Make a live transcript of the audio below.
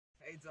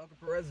It's Elka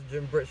Perez of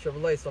Jim Britt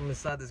Chevrolet. So I'm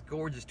inside this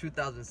gorgeous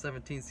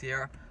 2017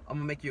 Sierra. I'm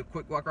gonna make you a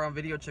quick walk around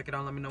video. Check it out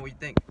and let me know what you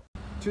think.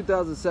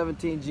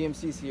 2017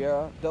 GMC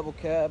Sierra, double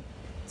cab.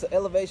 It's an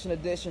elevation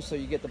edition, so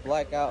you get the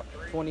blackout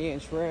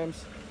 20-inch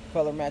rims,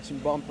 color matching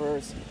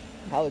bumpers,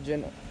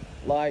 halogen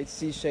lights,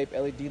 C-shaped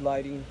LED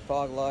lighting,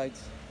 fog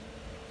lights.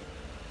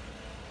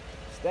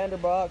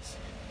 Standard box.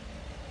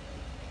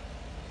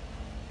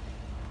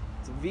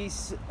 It's a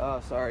V8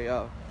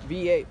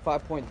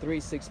 5.3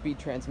 6-speed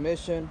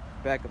transmission,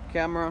 backup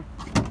camera,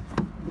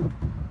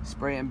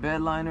 spray and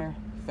bed liner,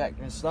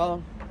 factory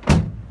installed.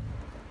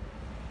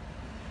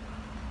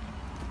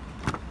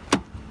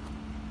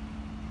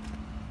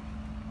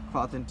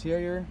 Cloth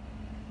interior,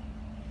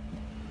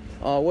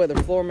 weather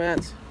floor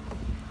mats,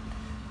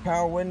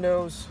 power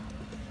windows,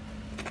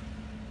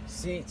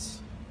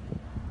 seats,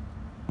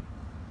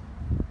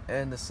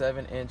 and the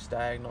 7-inch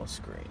diagonal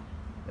screen.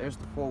 There's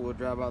the 4-wheel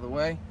drive, by the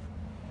way.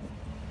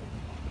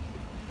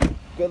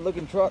 Good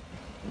looking truck.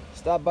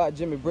 Stop by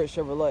Jimmy Britt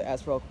Chevrolet,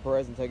 ask for Elka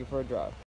Perez, and take it for a drive.